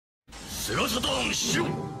How's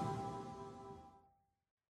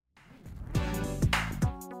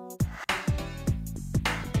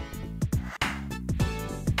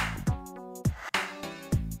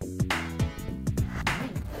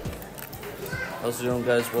it going,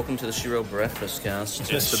 guys? Welcome to the SHIRO Breakfast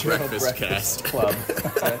Cast. It's the Breakfast Cast Club.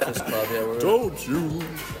 Breakfast Club, yeah. Don't you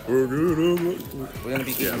forget We're going to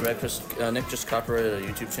be eating breakfast. Nick just copyrighted a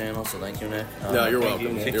YouTube channel, so thank you, Nick. No, you're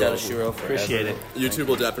welcome. Kicked You're out welcome. of SHIRO forever. Appreciate it. YouTube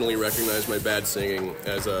will definitely recognize my bad singing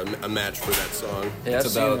as a match for that song. Yeah,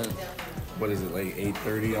 It's about, what is it, like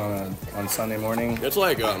 8:30 on Sunday morning? It's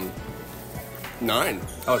like 9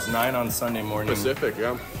 Oh, it's 9 on Sunday morning. Pacific,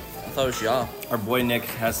 yeah. I thought it was y'all. Our boy Nick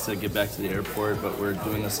has to get back to the airport, but we're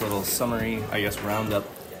doing this little summary, I guess, roundup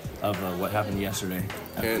of what happened yesterday.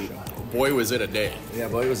 And boy, was it a day. Yeah,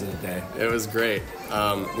 boy, was it a day. It was great.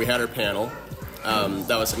 We had our panel.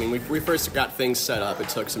 We first got things set up. It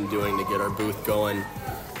took some doing to get our booth going.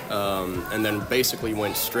 And then basically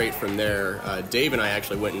went straight from there. Dave and I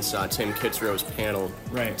actually went and saw Tim Kitzrow's panel.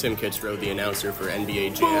 Right. Tim Kitzrow, the announcer for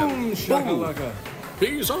NBA Jam. Boom! Shakalaka.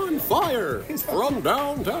 He's on fire from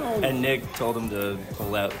downtown. And Nick told him to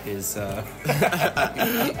pull out his... I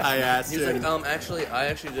asked He's him. like, I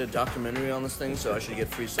actually did a documentary on this thing, so I should get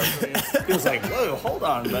free stuff from you. He was like, whoa, hold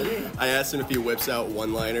on, buddy. I asked him if he whips out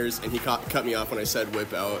one-liners, and he cut me off when I said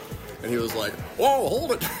whip out. And he was like, whoa,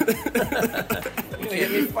 hold it. You're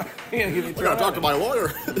gonna get me I gotta talk to my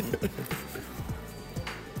lawyer.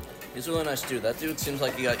 He's a really nice dude. That dude seems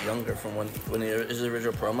like he got younger from when his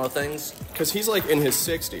original promo things. Because he's like in his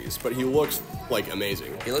 60s, but he looks like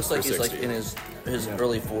amazing. He looks like for he's 60. like in his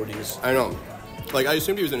early 40s. I know. Like, I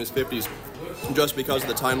assumed he was in his 50s just because of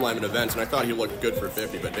the timeline of events, and I thought he looked good for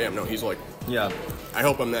 50, but damn, no, he's like... Yeah. I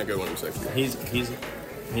hope I'm that good when I'm 60.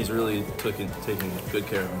 He's really taking good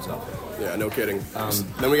care of himself. Yeah, no kidding.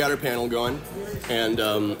 Then we got our panel going, and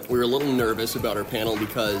we were a little nervous about our panel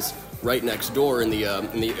because right next door in the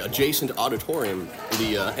adjacent auditorium,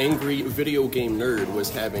 the Angry Video Game Nerd was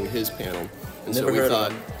having his panel. And Never so we heard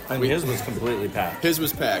thought... of I mean, his was completely packed. His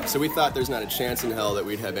was packed, so we thought there's not a chance in hell that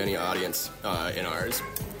we'd have any audience in ours.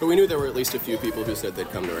 But we knew there were at least a few people who said they'd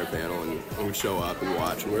come to our panel and would show up and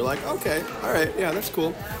watch, and we were like, okay, all right, yeah, that's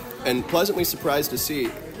cool. And pleasantly surprised to see,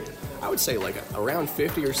 I would say like around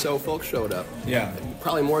 50 or so folks showed up. Yeah.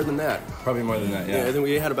 Probably more than that. Probably more than that, yeah. I think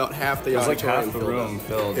we had about half the It was like auditorium half the filled room up.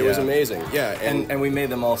 filled. It was amazing, yeah. And we made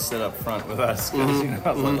them all sit up front with us.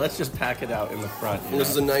 'Cause, let's just pack it out in the front. This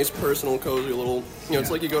is a nice, personal, cozy little,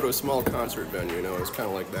 it's like you go to a small concert venue, it's kind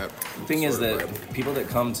of like that. The thing is sort that of vibe. people that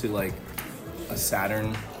come to like a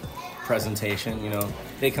Saturn presentation,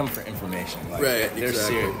 they come for information. Like, Right, they're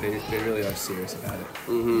exactly. serious. They really are serious about it.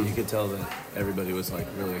 Mm-hmm. You could tell that everybody was like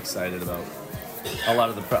really excited about a lot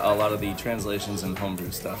of the translations and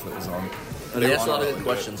homebrew stuff that was on. And they asked a lot of good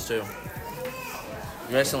questions, too.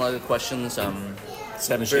 You asked a lot of good questions. Seven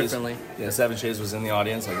very Shades. friendly. Yeah, Seven Shades was in the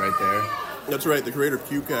audience, like right there. That's right, the creator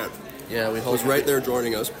QCat Yeah, we was right there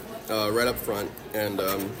joining us, right up front, and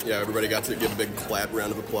everybody got to give a big clap,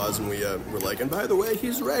 round of applause, and we were like, and by the way,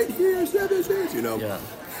 he's right here, Seven Shades, Yeah.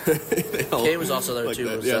 They all Kay was also there, like too.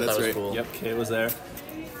 that. Which Yeah, I thought that's was right. cool. Yep, Kay was there.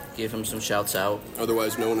 Gave him some shouts out.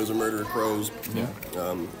 Otherwise known as a Murdered Crows. Yeah.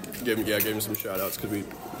 Gave him some shout outs because we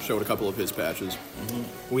showed a couple of his patches.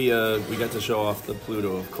 We got to show off the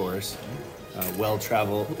Pluto, of course.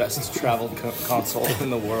 Best traveled console in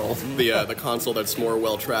the world. The console that's more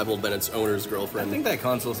well traveled than its owner's I girlfriend. think that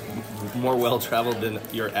console's more well traveled than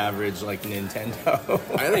your average like Nintendo.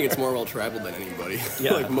 I think it's more well traveled than anybody.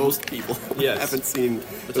 Yeah. Like most people Yes. haven't seen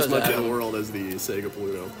as Besides much of Adam. the world as the Sega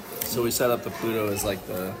Pluto. So we set up the Pluto as like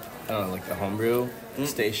the homebrew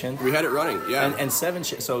station. We had it running, yeah. And Seven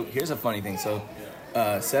Shades. So here's a funny thing. So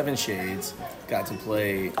Seven Shades got to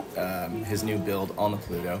play his new build on the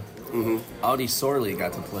Pluto. Mm-hmm. Audi Sorley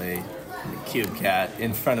got to play Cube Cat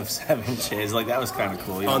in front of Seven Shades. Like that was kind of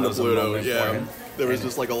cool. on That the was a Pluto, moment for yeah. him. There was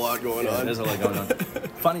just like a lot going on. There's a lot going on.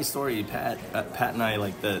 Funny story, Pat and I,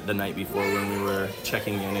 like the night before when we were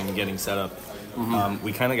checking in and getting set up,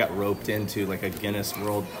 we kind of got roped into like a Guinness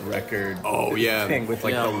World Record thing with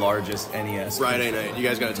like the largest NES. Friday night. You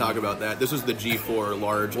guys got to talk about that. This was the G4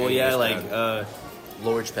 large. Well, NES yeah, pad. like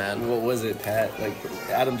Large pad. what was it, Pat? Like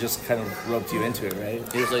Adam just kind of roped you into it, right?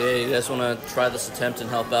 He was like, hey, you guys want to try this attempt and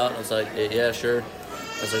help out? I was like, yeah, sure.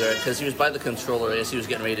 I was like, all right, because he was by the controller. I guess he was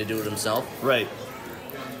getting ready to do it himself. Right.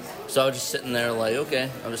 So I was just sitting there like, okay.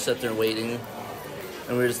 I'm just sitting there waiting.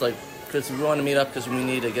 And we were just like, because we wanted to meet up because we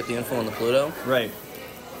need to get the info on the Pluto. Right.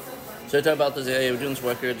 So I talked about this, hey, we're doing this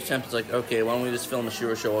record attempt. It's like, okay, why don't we just film a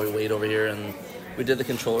SHIRO show while we wait over here and we did the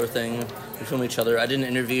controller thing. We filmed each other. I didn't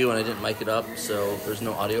interview and I didn't mic it up, so there's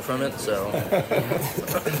no audio from it. So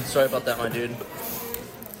sorry about that, my dude.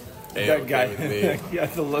 That guy, you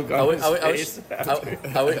have to look on his face.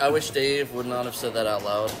 I wish Dave would not have said that out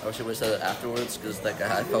loud. I wish he would have said it afterwards, because that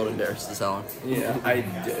guy, I felt embarrassed as hell.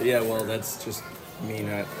 Yeah, well, that's just me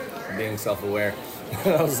not being self-aware.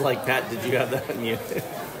 I was like, Pat, did you have that on you?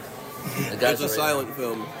 It's a silent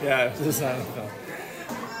film. Yeah, it's a silent film.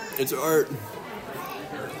 It's art.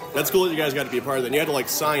 That's cool that you guys got to be a part of that. And you had to like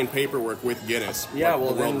sign paperwork with Guinness. Yeah, like,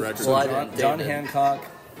 well, the world then record. Well, John Hancock,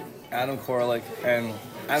 Adam Korlick, and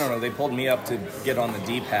I don't know, they pulled me up to get on the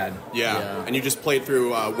D-pad. Yeah, and you just played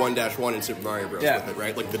through 1-1 in Super Mario Bros. With it,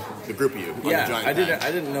 right? Like the group of you on the giant I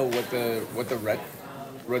pad. didn't know what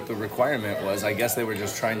the requirement was. I guess they were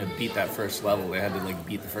just trying to beat that first level. They had to like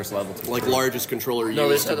beat the first level to Like largest controller No,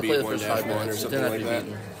 they used just had to to play beat the first 5 1-1 or minutes. It something didn't have like to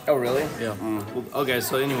be that. beaten. Oh, really? Yeah. Well, okay,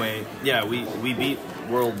 so anyway, yeah, we beat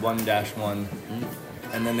World 1-1,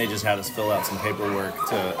 and then they just had us fill out some paperwork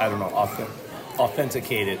to, I don't know,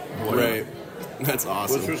 authenticate it. Right. That's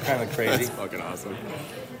awesome. Which was kind of crazy. That's fucking awesome.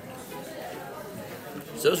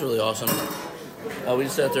 So it was really awesome. We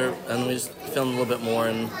just sat there and we just filmed a little bit more,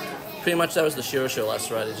 and pretty much that was the SHIRO show last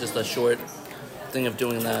Friday. Just a short thing of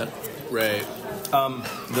doing that. Right.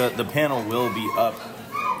 The panel will be up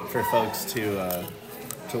for folks to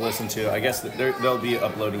listen to. I guess they'll be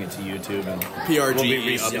uploading it to YouTube, and PRGE we'll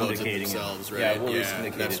be uploads it re-syndicating themselves, right? Yeah, we'll Yeah,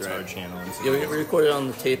 re-syndicate that's it to our right. channel. And Yeah, we recorded on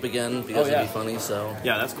the tape again because Oh, yeah. it'd be funny. So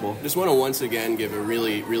yeah, that's cool. Just want to once again give a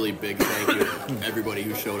really, really big thank you to everybody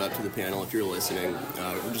who showed up to the panel. If you're listening,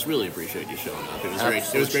 we just really appreciate you showing up. It was great.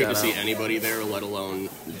 It was great to see anybody there, let alone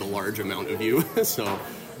the large amount of you. So,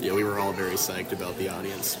 yeah, we were all very psyched about the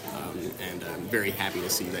audience, and I'm very happy to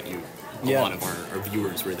see that a lot of our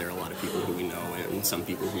viewers were there. A lot of people who we know, and some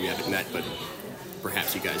people who we haven't met, but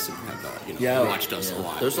perhaps you guys have watched us a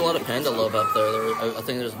lot. There's a lot of panda love up there. I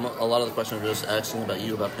think there's a lot of the questions were just asking about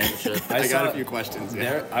you about panda shit. I got a few questions.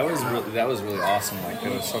 Yeah. That was really awesome. Like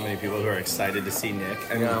there was so many people who were excited to see Nick,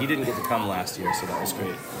 and he didn't get to come last year, so that was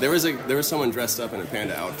great. There was someone dressed up in a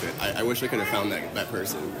panda outfit. I wish I could have found that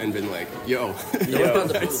person and been like, yo. They went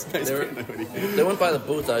by the booth. They went by the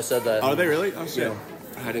booth. I said that. Oh, they really? Oh shit.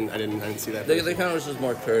 I didn't see that. They kind of was just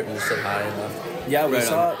more curt and just said hi and left. Yeah,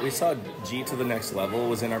 Right we saw G to the Next Level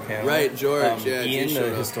was in our panel. Right, George. Yeah, Ian, G the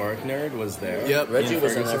showed up. historic nerd, was there. Yep. Reggie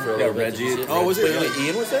was in there for a little bit. Reggie. Did you see it? Oh, was it? Wait,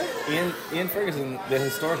 Ian was there? Ian Ferguson, the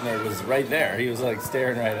historic nerd, was right there. He was like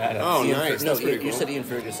staring right at us. Oh, Ian nice. No, That's pretty you cool. said Ian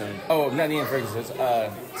Ferguson. Oh, not Ian Ferguson. It's,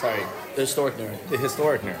 sorry, The historic nerd. the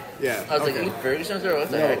historic nerd. Yeah. I was okay. like, Ian Ferguson was there? What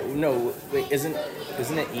the heck? No. Wait, isn't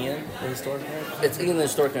it Ian, the historic nerd? It's Ian the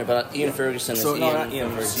historic nerd, but Ian Ferguson is So- Ian. no, not Ian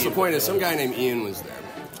from Ferguson. So the point is, some guy named Ian was there.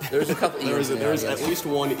 There was a couple There Ians. was at least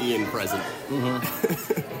one Ian present.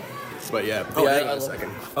 But yeah. Oh, Yeah, hang on I a love-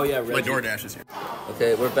 second. Oh yeah, My Reggie. DoorDash is here.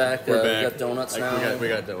 Okay, we're back. We're We back. got donuts now. We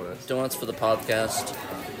got donuts. Donuts for the podcast.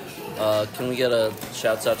 Can we get a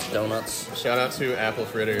shouts out to donuts? Shout out to apple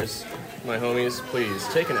fritters. My homies, please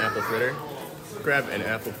take an apple fritter. Grab an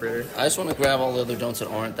apple fritter. I just want to grab all the other donuts that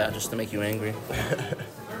aren't that just to make you angry.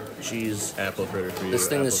 Jeez. Apple fritter for you. This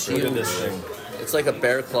thing apple is fritter. huge. This thing. It's like a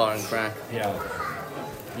bear claw and crack. Yeah.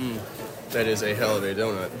 That is a hell of a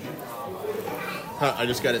donut. Huh, I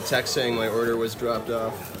just got a text saying my order was dropped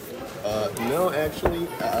off. No, actually,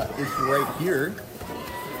 it's right here.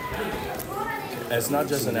 It's not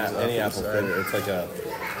just any Something's up apple inside. fritter. It's like a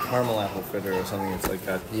caramel apple fritter or something. It's like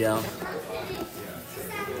that. Yeah.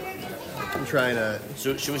 I'm trying to.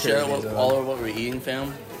 So, should we share all of what we're eating,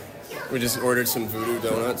 fam? We just ordered some voodoo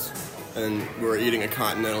donuts, and we're eating a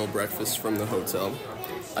continental breakfast from the hotel,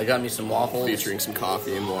 I got me some waffles. featuring some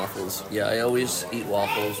coffee and waffles. Yeah, I always eat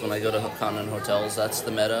waffles when I go to continental hotels. That's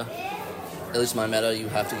the meta. At least my meta, you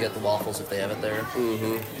have to get the waffles if they have it there.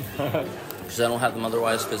 Because I don't have them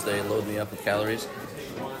otherwise because they load me up with calories.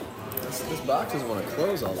 This box doesn't want to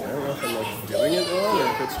close all the way. I don't know if I'm like doing it wrong or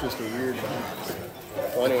if it's just a weird box.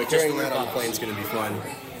 Well, anyway, Just a carrying weird that on the box. plane is going to be fun.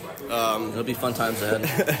 It'll be fun times ahead.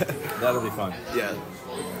 That'll be fun. Yeah.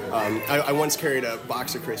 I once carried a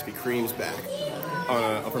box of Krispy Kremes back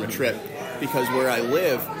from a trip because where I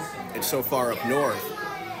live, it's so far up north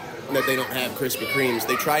that they don't have Krispy Kremes.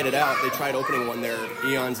 They tried it out. They tried opening one there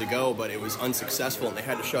eons ago, but it was unsuccessful and they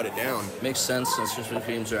had to shut it down. Makes sense since Krispy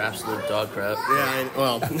Kremes are absolute dog crap. Yeah,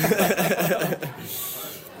 well,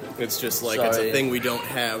 it's just like it's a Sorry. thing we don't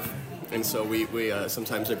have, and so we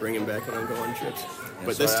sometimes I bring him back when I go on trips.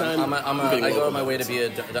 But Sorry, this time, I getting go out of my local way to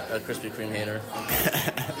donuts. be a Krispy Kreme hater.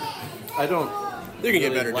 I don't. You can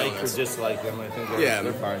get really better like donuts. or dislike them. I think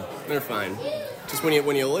they're fine. They're fine. Just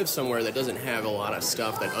when you live somewhere that doesn't have a lot of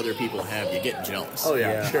stuff that other people have, you get jealous. Oh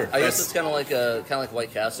yeah, sure. I guess it's kind of like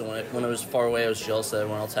White Castle. When it was far away, I was jealous that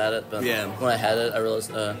everyone else had it. But when I had it, I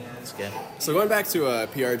realized it's okay. So going back to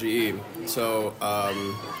PRGE, so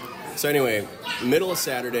anyway, middle of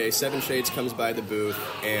Saturday, Seven Shades comes by the booth,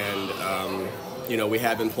 and we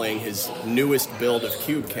have him playing his newest build of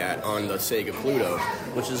Cube Cat on the Sega Pluto,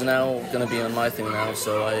 which is now going to be on my thing now.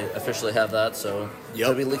 So I officially have that. So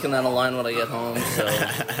I'll be leaking that online when I get home. So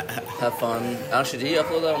have fun. Actually, did he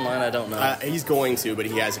upload that online? I don't know. He's going to, but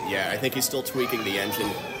he hasn't yet. I think he's still tweaking the engine.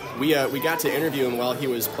 We got to interview him while he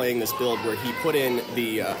was playing this build where he put in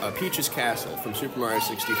the Peach's Castle from Super Mario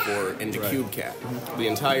 64 into Cube Cat. The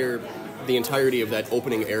entirety of that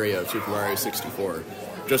opening area of Super Mario 64.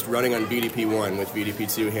 Just running on BDP1 with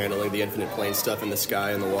BDP2 handling the infinite plane stuff in the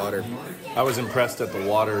sky and the water. I was impressed at the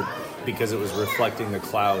water because it was reflecting the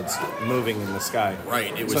clouds moving in the sky.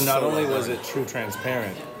 Right. It was so not only was it true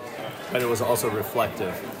transparent, but it was also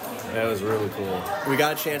reflective. That was really cool. We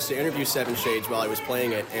got a chance to interview Seven Shades while I was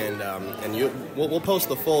playing it, and we'll post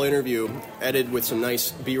the full interview, edited with some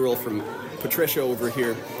nice B-roll from Patricia over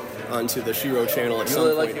here onto the SHIRO channel at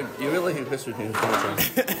some point. You really like your Christmas music.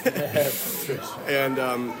 And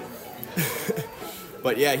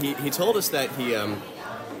but yeah, he told us that he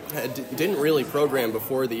didn't really program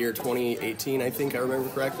before the year 2018. I think I remember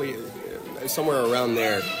correctly, somewhere around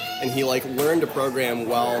there, and he learned to program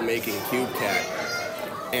while making Cube Cat.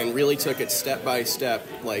 And really took it step by step.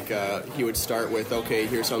 He would start with, okay,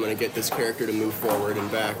 here's how I'm going to get this character to move forward and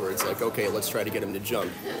backwards. Okay, let's try to get him to jump.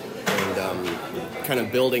 And kind of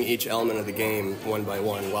building each element of the game one by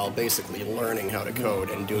one while basically learning how to code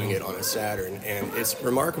and doing it on a Saturn. And it's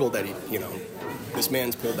remarkable that this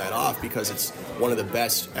man's pulled that off because it's one of the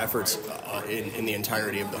best efforts in the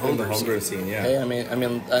entirety of the homebrew scene. Yeah. Hey, I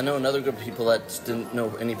mean, I know another group of people that just didn't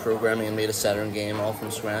know any programming and made a Saturn game all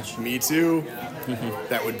from scratch. Me too.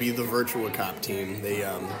 That would be the Virtua Cop team. They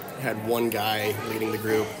had one guy leading the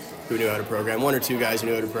group who knew how to program, one or two guys who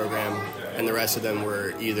knew how to program, and the rest of them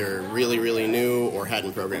were either really, really new or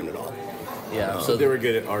hadn't programmed at all. Yeah, so they were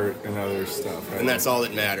good at art and other stuff, right? And that's all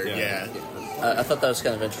that mattered, yeah. I thought that was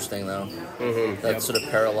kind of interesting, though. Mm-hmm. That sort of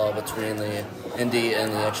parallel between the indie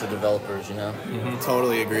and the actual developers,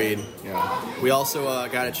 Totally agreed. Yeah. We also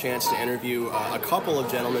got a chance to interview a couple of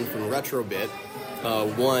gentlemen from Retrobit.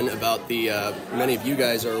 One about many of you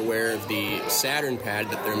guys are aware of the Saturn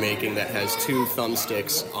pad that they're making that has two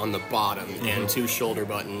thumbsticks on the bottom and two shoulder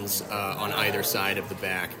buttons on either side of the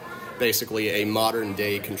back. Basically a modern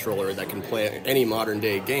day controller that can play any modern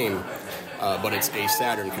day game, but it's a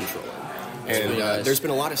Saturn controller. And nice. There's been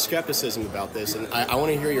a lot of skepticism about this, and I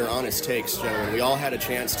want to hear your honest takes, gentlemen. We all had a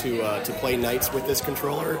chance to play Nights with this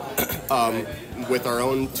controller with our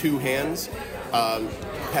own two hands.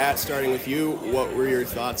 Pat, starting with you, what were your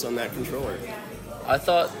thoughts on that controller? I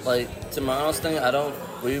thought, to my honest thing,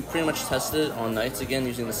 we pretty much tested it on Nights again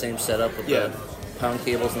using the same setup with the pound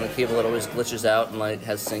cables and the cable that always glitches out and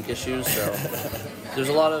has sync issues. So there's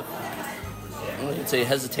a lot of, I could say,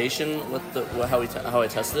 hesitation with how I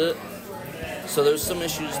tested it. So there's some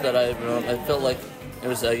issues that I felt like it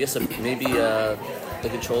was, I guess, maybe the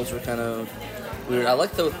controls were kind of weird. I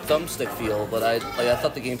like the thumbstick feel, but I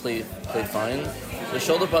thought the gameplay played fine. The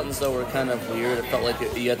shoulder buttons, though, were kind of weird. It felt like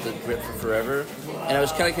you had to grip for forever. And I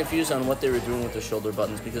was kind of confused on what they were doing with the shoulder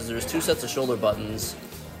buttons, because there's two sets of shoulder buttons,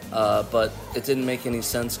 but it didn't make any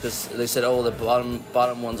sense, because they said, the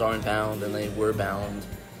bottom ones aren't bound, and they were bound.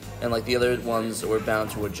 And, the other ones were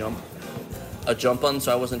bound to a jump button,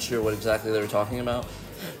 so I wasn't sure what exactly they were talking about.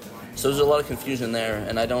 So there's a lot of confusion there,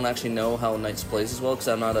 and I don't actually know how Knights plays as well, because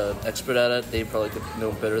I'm not an expert at it. They probably could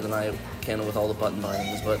know better than I can with all the button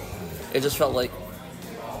bindings, but it just felt like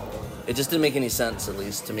it just didn't make any sense, at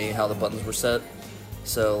least to me, how the buttons were set.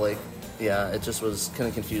 So it just was kind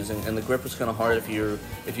of confusing, and the grip was kind of hard. If you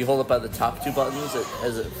hold it by the top two buttons, it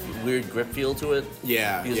has a weird grip feel to it.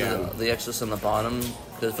 Yeah, because the X's on the bottom,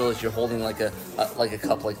 because it feels like you're holding like a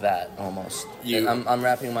cup like that almost. I'm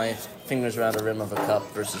wrapping my fingers around the rim of a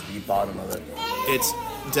cup versus the bottom of it. It's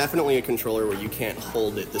definitely a controller where you can't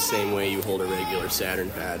hold it the same way you hold a regular Saturn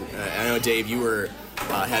pad. I know, Dave, you were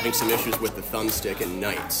having some issues with the thumbstick and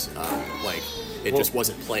Knights. It just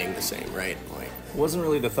wasn't playing the same, right? It wasn't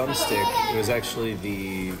really the thumbstick. It was actually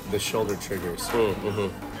the shoulder triggers.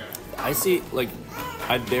 Mm-hmm. I see,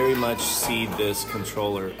 I very much see this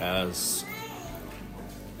controller as,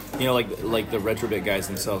 like the Retrobit guys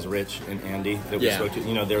themselves, Rich and Andy, that we spoke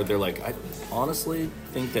to. They're like, I honestly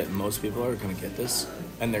think that most people are going to get this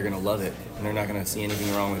and they're going to love it, and they're not going to see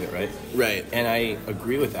anything wrong with it, right? Right. And I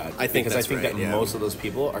agree with that. I think because that's right, that most of those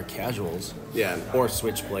people are casuals, or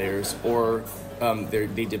Switch players, or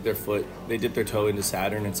they dip their toe into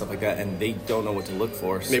Saturn and stuff like that, and they don't know what to look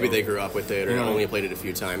for. So. Maybe they grew up with it, or only played it a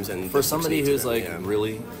few times. And for somebody who's like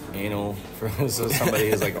really anal, so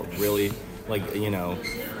somebody who's like really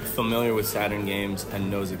familiar with Saturn games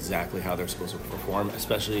and knows exactly how they're supposed to perform,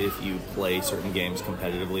 especially if you play certain games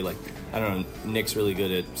competitively. Like, I don't know, Nick's really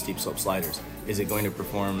good at steep slope sliders. Is it going to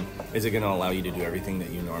perform? Is it going to allow you to do everything that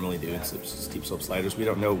you normally do in steep slope sliders? We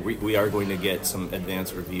don't know. We are going to get some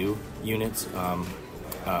advanced review units.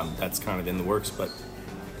 That's kind of in the works, but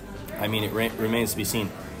I mean, it remains to be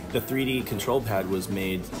seen. The 3D control pad was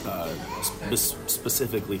made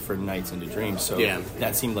specifically for Nights into Dreams, so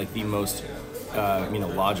that seemed like the most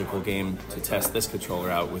logical game to test this controller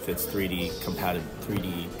out with its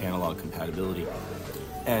 3D analog compatibility.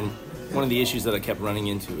 And one of the issues that I kept running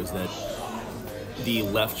into is that the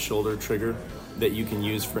left shoulder trigger that you can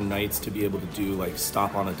use for Knights to be able to do like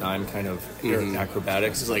stop on a dime kind of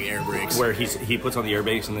acrobatics. It's like air brakes. Where he puts on the air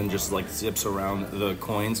brakes and then just like zips around the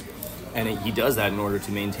coins. And he does that in order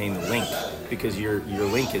to maintain the link, because your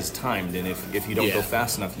link is timed, and if you don't go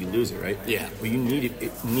fast enough, you lose it, right? Yeah. Well, you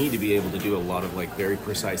need to be able to do a lot of like very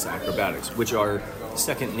precise acrobatics, which are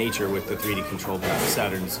second nature with the 3D control pad,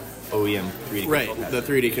 Saturn's OEM 3D control pad. Right, the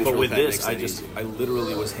 3D control pad. But with this, I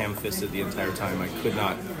literally was ham-fisted the entire time. I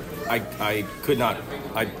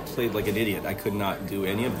played like an idiot. I could not do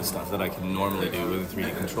any of the stuff that I can normally do with a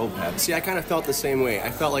 3D control pad. See, I kind of felt the same way. I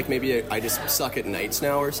felt like maybe I just suck at Knights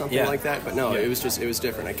now or something like that. But no, it was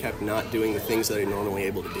different. I kept not doing the things that I'm normally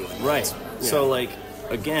able to do. Right. Yeah. So, like,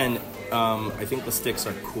 again, I think the sticks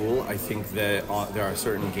are cool. I think that there are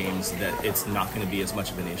certain games that it's not going to be as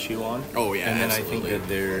much of an issue on. Oh, yeah, and then absolutely. I think that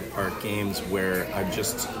there are games where I'm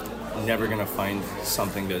just never going to find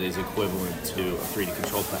something that is equivalent to a 3D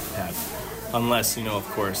control pad. Unless, of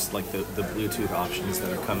course, like the Bluetooth options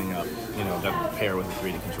that are coming up, that pair with a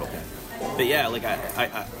 3D control pad. But yeah, like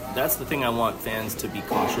I that's the thing I want fans to be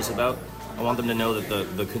cautious about. I want them to know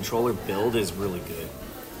that the controller build is really good.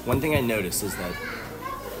 One thing I noticed is that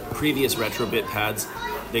previous Retrobit pads,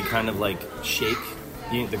 they kind of like shake.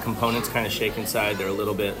 The components kind of shake inside. They're a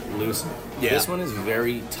little bit loose. Yeah. This one is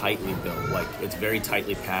very tightly built. Like, it's very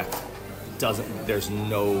tightly packed. There's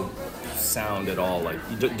no sound at all. Like,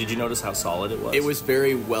 did you notice how solid it was? It was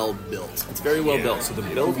very well built. It's very well built. So the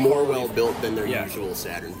build more well built than their usual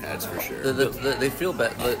Saturn pads for sure. They feel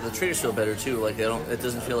better. The triggers feel better too. Like it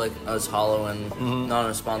doesn't feel like as hollow and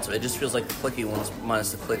non-responsive. It just feels like the clicky ones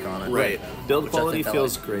minus the click on it. Right. Build quality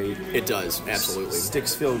feels great. It does, absolutely.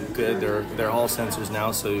 Sticks feel good. They're all sensors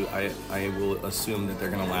now, so I will assume that they're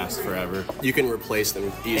going to last forever. You can replace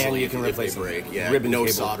them easily and you can replace if they break. Yeah. Ribbon no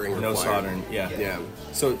cable, soldering required. No soldering. Yeah.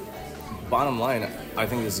 So, bottom line, I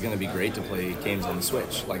think this is going to be great to play games on the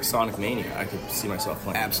Switch. Like Sonic Mania, I could see myself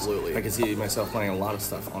playing. Absolutely. I could see myself playing a lot of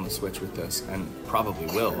stuff on the Switch with this, and probably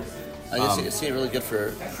will. I see it really good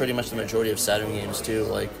for pretty much the majority of Saturn games too.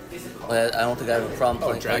 Like I don't think I have a problem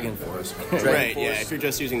playing Dragon Force. Right, yeah. If you're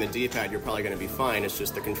just using the D-pad, you're probably going to be fine. It's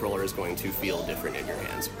just the controller is going to feel different in your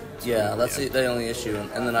hands. Yeah, that's the only issue.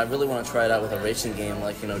 And then I really want to try it out with a racing game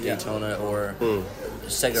like Daytona or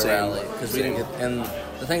Sega Rally, because we didn't get. And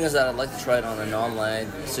the thing is that I'd like to try it on a non-lag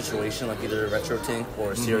situation, like either a RetroTink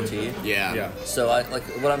or a CRT. Yeah. So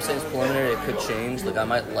what I'm saying is preliminary. It could change. Like I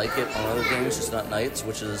might like it on other games, just not Knights,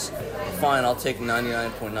 which is fine. I'll take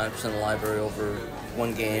 99.9% of the library over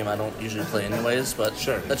one game I don't usually play anyways. But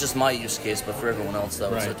that's just my use case. But for everyone else,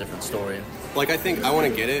 that was a different story. Like I think I want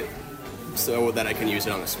to get it so that I can use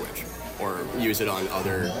it on the Switch or use it on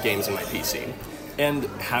other games in my PC. And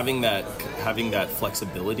having that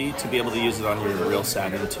flexibility to be able to use it on your real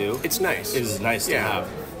Saturn too. It's nice. It is nice to have.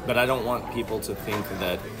 But I don't want people to think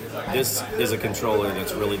that this is a controller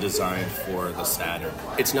that's really designed for the Saturn.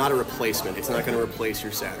 It's not a replacement. It's not going to replace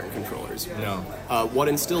your Saturn controllers. No. What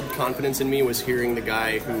instilled confidence in me was hearing the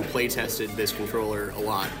guy who play tested this controller a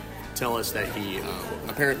lot tell us that he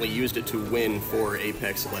apparently used it to win 4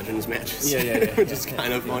 Apex Legends matches. Yeah. Which is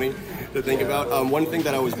kind of funny to think about. One thing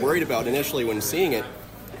that I was worried about initially when seeing it,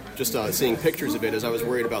 just seeing pictures of it, is I was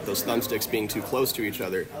worried about those thumbsticks being too close to each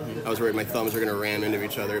other. I was worried my thumbs are going to ram into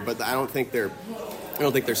each other, but I don't think they're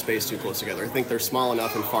spaced too close together. I think they're small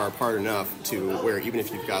enough and far apart enough to where even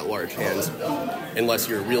if you've got large hands, unless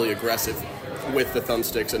you're really aggressive with the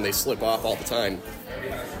thumbsticks and they slip off all the time,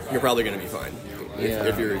 you're probably going to be fine.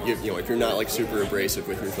 If you're not like super abrasive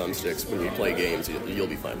with your thumbsticks when you play games, you'll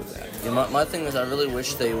be fine with that. Yeah, my thing is I really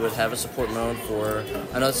wish they would have a support mode for.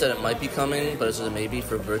 I know it said it might be coming, but it's a maybe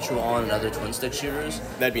for Virtual On and other twin stick shooters.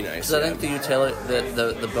 That'd be nice. Because I think the utility,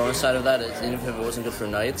 the bonus side of that is, even if it wasn't good for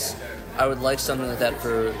Knights, I would like something like that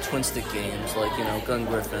for twin stick games, like Gun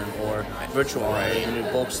Griffin or Virtual On, the new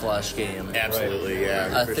Bulk Slash game. Absolutely,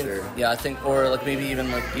 yeah, for sure. Yeah, I think, or like maybe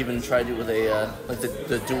even try to do with a like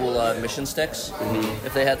the dual mission sticks,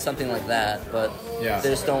 if they had something like that. But they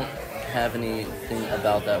just don't have anything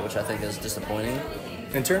about that, which I think is disappointing.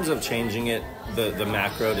 In terms of changing it, the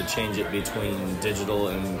macro to change it between digital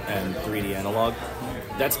and 3D analog,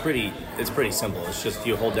 it's pretty simple. It's just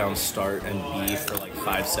you hold down start and B for like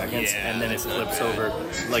 5 seconds, and then it flips over.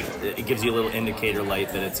 Like it gives you a little indicator light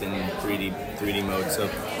that it's in 3D mode. So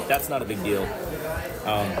that's not a big deal.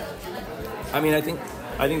 I think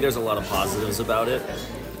there's a lot of positives about it,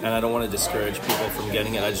 and I don't want to discourage people from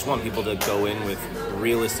getting it. I just want people to go in with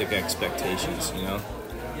realistic expectations.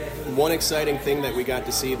 One exciting thing that we got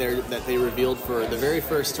to see there that they revealed for the very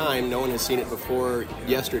first time, no one has seen it before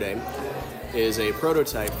yesterday, is a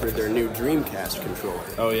prototype for their new Dreamcast controller.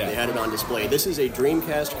 Oh, yeah. They had it on display. This is a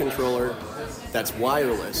Dreamcast controller that's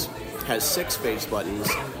wireless, has 6 face buttons,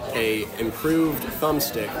 a improved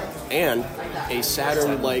thumbstick, and a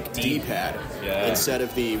Saturn-like D-pad instead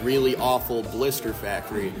of the really awful blister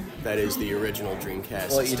factory that is the original Dreamcast.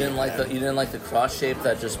 Well, you didn't like the cross shape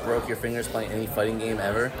that just broke your fingers playing any fighting game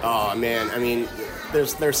ever? Oh man, I mean,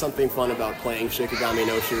 there's something fun about playing Shikigami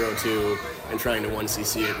no Shiro 2 and trying to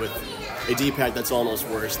 1cc it with a D-pad that's almost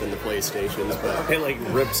worse than the PlayStation's, but it like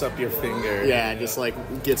rips up your finger. Yeah, just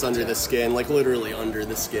like gets under the skin, like literally under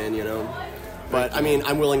the skin, But I mean,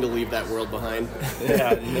 I'm willing to leave that world behind.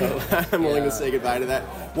 Yeah, I'm willing to say goodbye to that.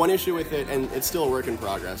 One issue with it, and it's still a work in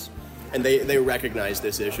progress, and they recognize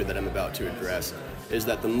this issue that I'm about to address, is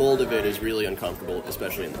that the mold of it is really uncomfortable,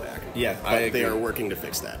 especially in the back. Yeah, but I agree. they are working to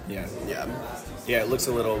fix that. Yeah, it looks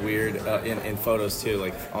a little weird in photos too,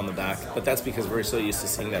 like on the back. But that's because we're so used to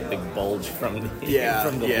seeing that big bulge from the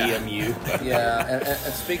VMU.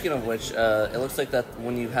 And speaking of which, it looks like that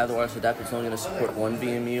when you have the wireless adapter, it's only going to support one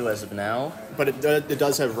VMU as of now. But it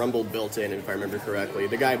does have Rumble built in, if I remember correctly.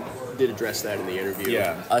 The guy did address that in the interview.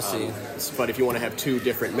 Yeah, I see. But if you want to have 2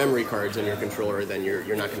 different memory cards in your controller, then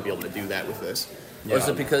you're not going to be able to do that with this. Yeah. Or is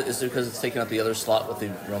it because it's taking up the other slot with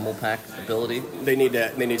the Rumble Pack ability? They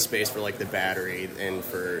need space for like the battery and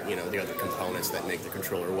for the other components that make the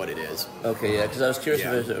controller what it is. Okay, yeah, because I was curious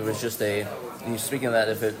if it was just speaking of that,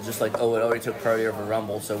 if it just like it already took priority over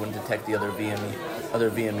Rumble, so it wouldn't detect the other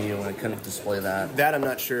VMU and it couldn't display that. That I'm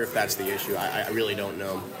not sure if that's the issue. I really don't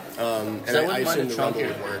know. And I assume the Rumble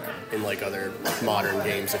would work in like other modern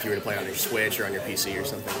games if you were to play on your Switch or on your PC or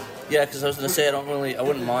something. Yeah, because I was going to say I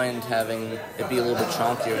wouldn't mind having it be a little bit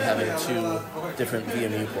chunkier and having 2 different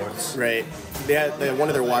VMU ports. Right. One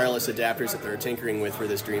of their wireless adapters that they're tinkering with for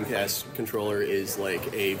this Dreamcast controller is like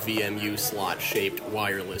a VMU slot-shaped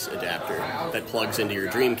wireless adapter that plugs into your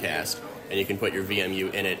Dreamcast, and you can put your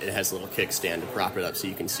VMU in it. It has a little kickstand to prop it up so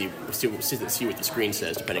you can see what the screen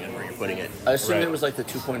says depending on where you're putting it. I assume it was like the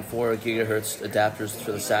 2.4 gigahertz adapters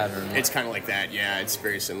for the Saturn. It's kind of like that, yeah. It's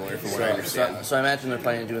very similar from what I understand. So I imagine they're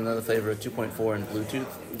planning to do another flavor of 2.4 and Bluetooth.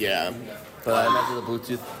 Yeah. But I imagine the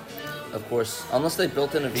Bluetooth, of course, unless they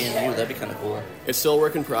built in a VMU, that'd be kind of cool. It's still a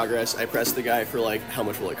work in progress. I pressed the guy for like, how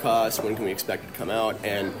much will it cost? When can we expect it to come out?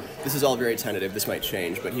 And this is all very tentative. This might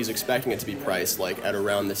change, but he's expecting it to be priced like at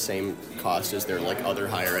around the same cost as their like other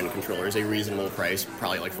higher end controllers, a reasonable price,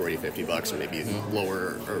 probably like $40-$50, or maybe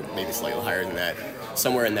lower, or maybe slightly higher than that,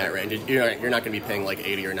 somewhere in that range. You're not going to be paying like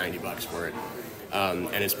 $80 or $90 for it.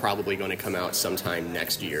 And it's probably going to come out sometime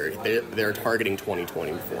next year. They're targeting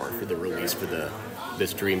 2024 for the release for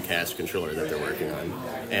this Dreamcast controller that they're working on.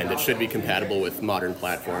 And it should be compatible with modern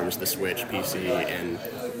platforms, the Switch, PC, and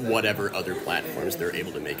whatever other platforms they're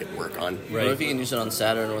able to make it work on. Right. What if you can use it on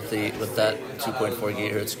Saturn with that 2.4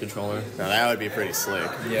 gigahertz controller? Now that would be pretty slick.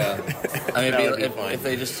 Yeah. I mean, if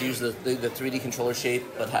they just use the 3D controller shape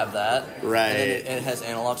but have that, right, and it has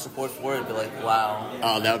analog support for it, it'd be like, wow.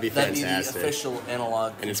 Oh, that would be fantastic. That'd be the official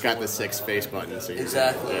analog. And it's got the 6 face buttons. So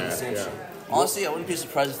exactly. Honestly, I wouldn't be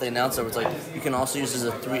surprised if they announced that it's like you can also use it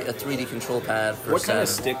as a 3D control pad for What Saturn. kind of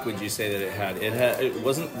stick would you say that it had? It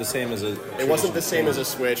wasn't the same as a. It wasn't the same as a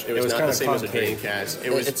Switch. It was not the same concave. as a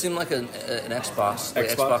Dreamcast. It seemed like an Xbox, like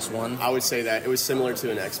Xbox One. I would say that it was similar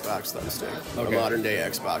to an Xbox thumbstick, a modern day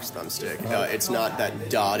Xbox thumbstick. It's not that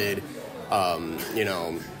dotted,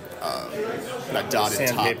 that dotted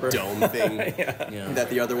top dome thing that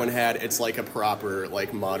the other one had. It's like a proper,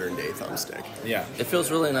 like modern day thumbstick. Yeah, it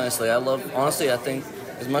feels really nice. Like honestly, I think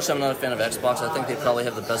as much as I'm not a fan of Xbox, I think they probably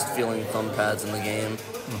have the best feeling thumb pads in the game.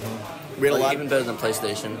 We had Even better than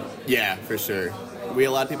PlayStation. Yeah, for sure. We had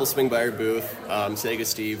a lot of people swing by our booth. Sega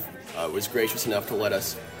Steve was gracious enough to let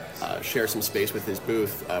us share some space with his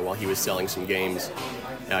booth while he was selling some games.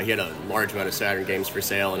 He had a large amount of Saturn games for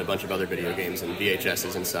sale and a bunch of other video games and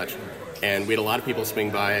VHSs and such. And we had a lot of people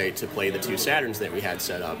swing by to play the 2 Saturns that we had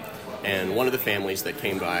set up. And one of the families that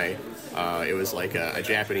came by, it was like a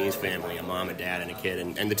Japanese family, a mom, a dad, and a kid.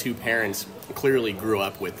 And the 2 parents clearly grew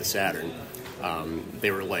up with the Saturn.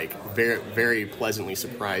 They were like very, very pleasantly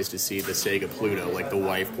surprised to see the Sega Pluto. Like the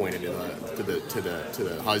wife pointed to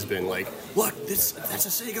the husband, like, "Look, that's a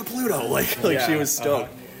Sega Pluto!" Like she was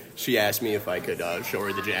stoked. She asked me if I could show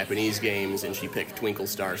her the Japanese games, and she picked Twinkle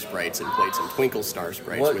Star Sprites and played some Twinkle Star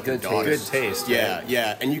Sprites with her daughter. Good taste. Yeah, right?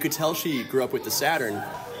 yeah. And you could tell she grew up with the Saturn.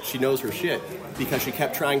 She knows her shit because she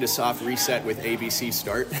kept trying to soft reset with ABC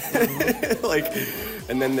Start.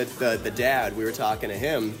 And then the dad, we were talking to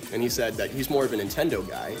him, and he said that he's more of a Nintendo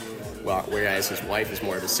guy, whereas his wife is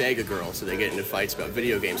more of a Sega girl, so they get into fights about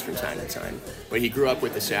video games from time to time. But he grew up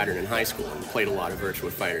with the Saturn in high school and played a lot of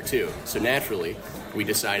Virtua Fighter 2. So naturally, we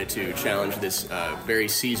decided to challenge this very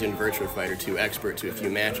seasoned Virtua Fighter 2 expert to a few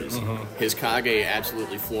matches. His Kage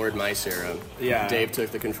absolutely floored my Sarah. Yeah. Dave took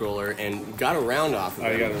the controller and got a round off of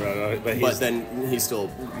him. I got a round off, but then he still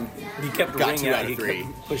kept got 2 out of he 3.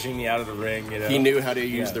 kept pushing me out of the ring. You know? He knew how to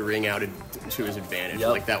use the ring out to his advantage. Yep.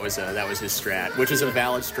 Like that was his strat, which is a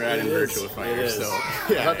valid strat in Virtua Fighter. So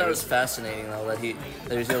I thought that was fascinating, though, that he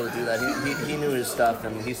was able to do that. He knew his stuff,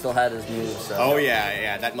 and he still had his moves. So. Oh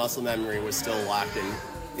yeah, that muscle memory was still locked in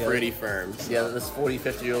pretty firm. So. Yeah, this 40,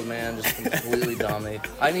 50-year-old man just completely dominated.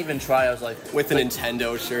 I didn't even try. I was like... With a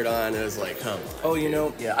Nintendo shirt on, it was like, huh. Oh, you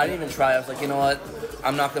know... Yeah, I didn't even try. I was like, you know what?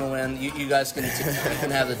 I'm not going to win. You guys can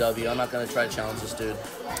have the W. I'm not going to try to challenge this dude.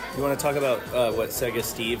 You want to talk about what Sega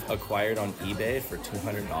Steve acquired on eBay for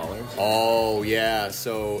 $200? Oh, yeah.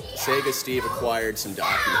 So Sega Steve acquired some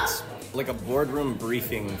documents. Like a boardroom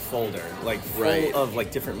briefing folder, like full of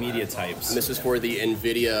like different media types. And this was for the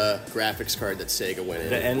NVIDIA graphics card that Sega went in.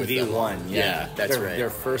 The NV1, yeah, that's right. Their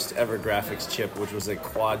first ever graphics chip, which was a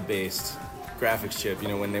quad-based graphics chip. You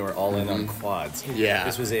know, when they were all in on quads. Yeah.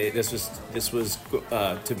 This was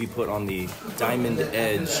to be put on the Diamond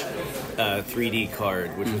Edge 3D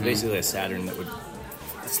card, which was basically a Saturn that would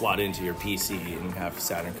slot into your PC and have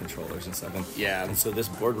Saturn controllers and stuff. And so this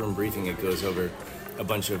boardroom briefing, it goes over a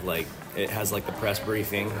bunch of like, it has like the press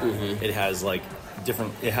briefing. It has like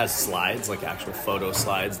it has slides, like actual photo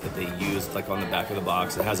slides that they used like on the back of the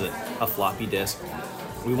box. It has a floppy disk.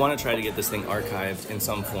 We want to try to get this thing archived in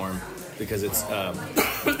some form because it's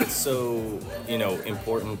so, you know,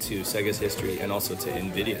 important to Sega's history and also to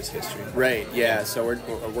NVIDIA's history. Right, yeah. So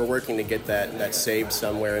we're working to get that saved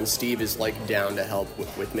somewhere, and Steve is like down to help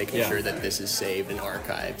with making sure that this is saved and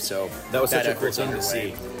archived. So that was such a cool effort's thing to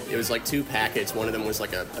see. It was like 2 packets. One of them was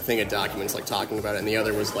like a thing of documents, like talking about it, and the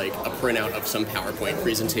other was like a printout of some PowerPoint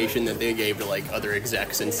presentation that they gave to like other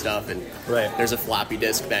execs and stuff. And there's a floppy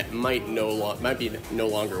disk that might be no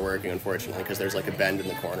longer working, unfortunately, because there's like a bend in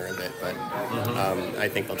the corner of it. But I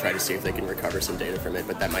think they'll try to see if they can recover some data from it,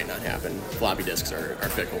 but that might not happen. Floppy disks are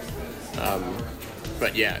fickle.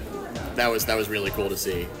 But yeah, that was really cool to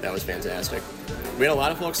see. That was fantastic. We had a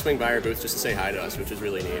lot of folks swing by our booth just to say hi to us, which was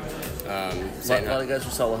really neat. A lot of guys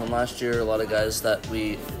we saw with him last year. A lot of guys that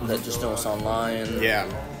just know us online. Yeah.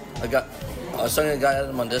 I was talking to a guy at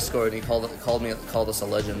him on Discord, and he called us a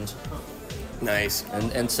legend. Nice.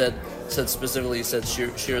 And said specifically, he said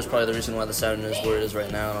SHIRO's probably the reason why the Saturn is where it is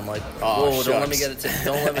right now. And I'm like, whoa, don't let me get it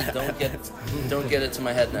don't get it to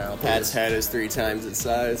my head now. Pat's head is 3 times its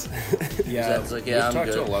size. Yeah, it's like, we've I'm talked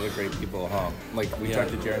good. to a lot of great people, huh? Like we talked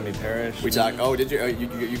to Jeremy Parrish. We talked. Oh, did you?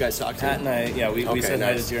 You guys talked to Pat him? and I, we said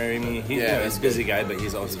hi to Jeremy. He's a busy good. guy, but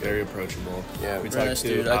he's also very approachable. Yeah, we talked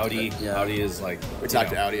to Audi. Audi is like we talked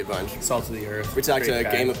to Audi a bunch. Salt of the earth. We talked to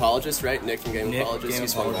guy. Game Apologist, right? Nick from Game Apologist. Game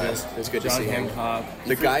Apologist. It was good John to see him. Hancock.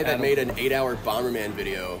 The guy that made an 8-hour Bomberman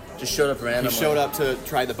video just showed up randomly. He showed up to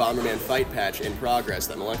try the Bomberman fight patch in progress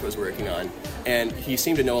that Malenko was working on, and he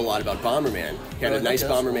seemed to know a lot about Bomberman. He had a nice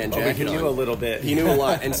Bomberman jacket he knew on. a little bit. He knew a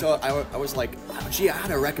lot, and so I was like, oh, gee, I ought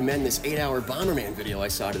to recommend this 8-hour Bomberman video I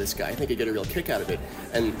saw to this guy. I think he'd get a real kick out of it.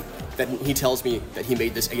 And then he tells me that he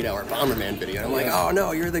made this 8-hour Bomberman video. And I'm like, oh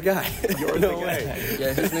no, you're the guy. You're no way.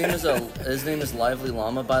 Yeah, his name is Lively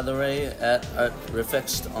Llama, by the way, at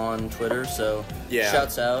Riffexed on Twitter. So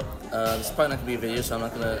shouts out. This is probably not gonna be a video, so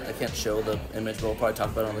I can't show the image, but we'll probably talk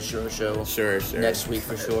about it on the SHIRO show. Sure. Next week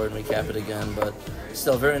for sure, and recap it again. But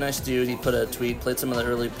still, very nice dude. He put a tweet, played some of the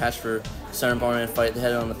early patch for Saturn Bomberman Fight. They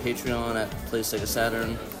had it on the Patreon at Play Sega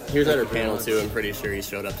Saturn. He was at our panel too. I'm pretty sure he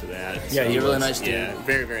showed up to that. Yeah, He's a really nice dude. Yeah,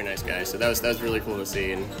 very, very nice guy. So that was really cool to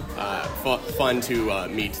see, and fun to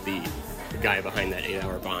meet the guy behind that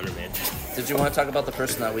 8-hour Bomberman. Did you want to talk about the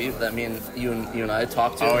person that you and I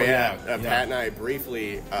talked to? Oh yeah, Pat and I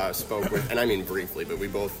briefly spoke with, and I mean briefly, but we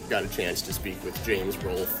both got a chance to speak with James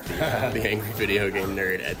Rolfe, the angry video game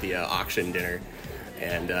nerd, at the auction dinner,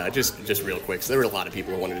 and just real quick. So there were a lot of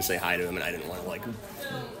people who wanted to say hi to him, and I didn't want to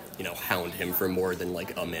hound him for more than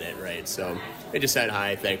a minute, right? So I just said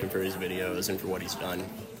hi, thanked him for his videos and for what he's done.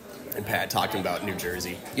 And Pat talked about New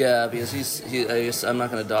Jersey. Yeah, because I guess I'm not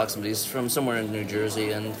going to dox him, but he's from somewhere in New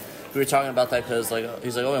Jersey, and we were talking about that because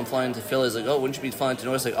he's like, oh, I'm flying to Philly. He's like, oh, wouldn't you be flying to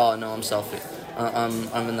Newark? Like, oh no, I'm South.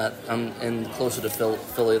 I'm in closer to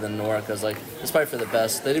Philly than Newark. I was like, it's probably for the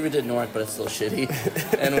best. They did Newark, but it's still shitty.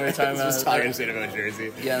 And we were talking about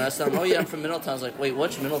Jersey. Yeah, and I was telling him, oh yeah, I'm from Middletown. I was like, wait,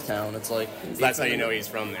 what's Middletown? It's like that's how you know he's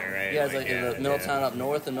from there, right? Yeah, it's Middletown up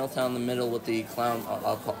north and Middletown in the middle with the clown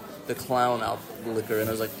liquor, and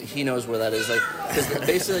I was like, he knows where that is. Like, because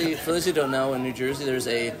basically, for those who don't know, in New Jersey, there's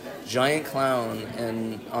a giant clown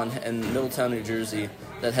in Middletown, New Jersey,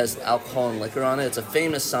 that has alcohol and liquor on it. It's a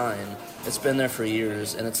famous sign. It's been there for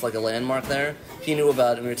years, and it's like a landmark there. He knew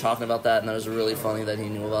about it, and we were talking about that, and that was really funny that he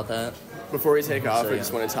knew about that. Before we take off, I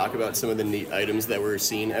just want to talk about some of the neat items that were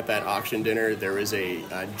seen at that auction dinner. There was a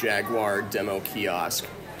Jaguar demo kiosk,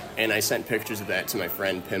 and I sent pictures of that to my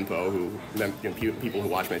friend Pimpo, who people who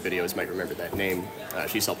watch my videos might remember that name.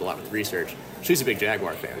 She's helped a lot with research. She's a big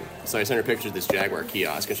Jaguar fan, so I sent her pictures of this Jaguar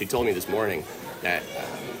kiosk, and she told me this morning that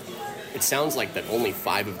it sounds like that only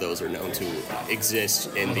 5 of those are known to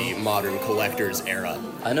exist in the modern collector's era.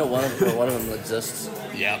 I know one of them exists.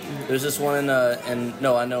 Yeah. There's this one in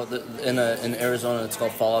Arizona. It's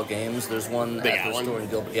called Fallout Games. There's one at the store in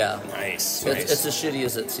Gilbert. Yeah. Nice. It's as shitty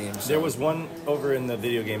as it seems. So. There was one over in the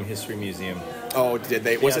Video Game History Museum. Oh, did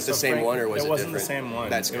they? Was it the same one or was it different? It wasn't the same one.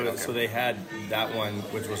 That's good. Okay. So they had that one,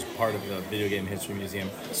 which was part of the Video Game History Museum.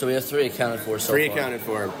 So we have 3 accounted for so far. 3 accounted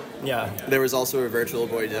for. Yeah. There was also a Virtual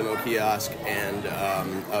Boy demo kiosk and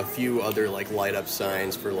a few other light up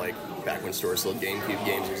signs for back when stores sold GameCube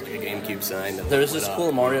games. There's a GameCube sign. There was this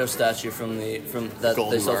cool Mario statue from that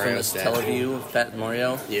Golden they sold Mario from this statue. Teleview, Fat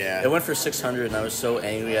Mario. Yeah. It went for $600, and I was so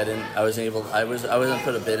angry I wasn't gonna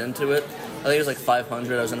put a bid into it. I think it was like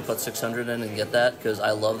 $500. I was gonna put $600 in and get that because I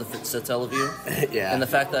love the Teleview. Yeah. And the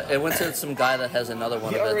fact that it went to some guy that has another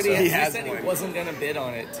one of it. He said he wasn't gonna bid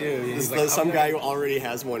on it too. He's some guy who already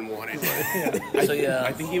has one wanted it. So yeah.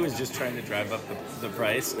 I think he was just trying to drive up the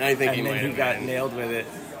price. I think and then he got nailed with it.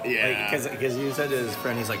 Yeah. Because you said to his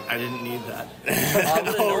friend, he's like, I didn't need that.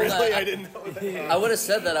 Oh, really? I didn't know that. I would have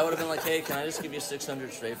said that. I would have been like, hey, can I just give you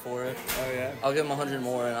 $600 straight for it? Oh, yeah? I'll give him $100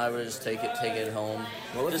 more, and I would just take it home.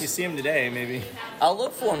 Well, if you see him today, maybe. I'll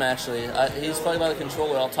look for him, actually. He's probably by the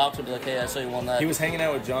controller. I'll talk to him, be like, hey, I saw you won that. He was hanging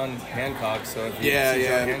out with John Hancock, so if you see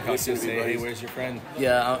John Hancock, just say, hey, where's your friend?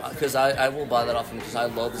 Yeah, because I will buy that off him because I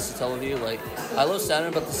love the Teleview. I love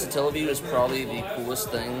Saturn, but the Teleview is probably the coolest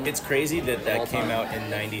thing. It's crazy that came out in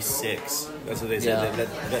 96. That's what they said. Yeah.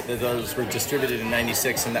 That those were distributed in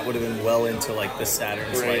 96, and that would have been well into the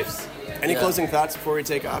Saturn's life. Any closing thoughts before we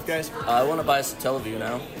take off, guys? I want to buy a Teleview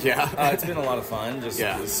now. Yeah. It's been a lot of fun just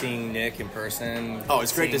seeing Nick in person. Oh,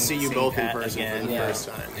 it's great to see you both Pat in person again, for the first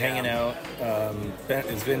time. Hanging out.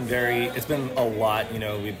 It's been a lot.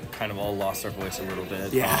 We've kind of all lost our voice a little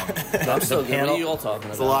bit. Yeah. I'm so good. What are you all talking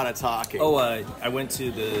about? It's a lot of talking. Oh, I went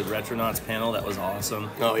to the Retronauts panel. That was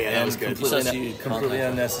awesome. Oh, yeah, that was good. Completely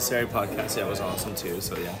unnecessary podcast. Yeah, it was awesome too.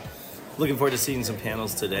 So, yeah. Looking forward to seeing some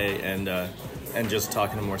panels today and just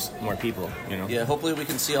talking to more people, Yeah, hopefully we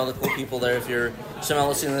can see all the cool people there. If you're somehow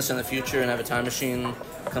listening to this in the future and have a time machine,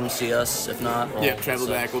 come see us. If not, travel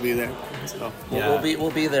back. We'll be there. So,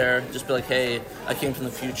 we'll be there. Just be like, hey, I came from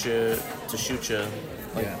the future to shoot you,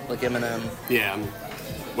 like Eminem. Yeah.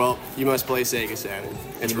 Well, you must play Sega Saturn.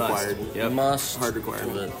 It's required. You must. Hard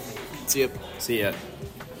requirement. See ya.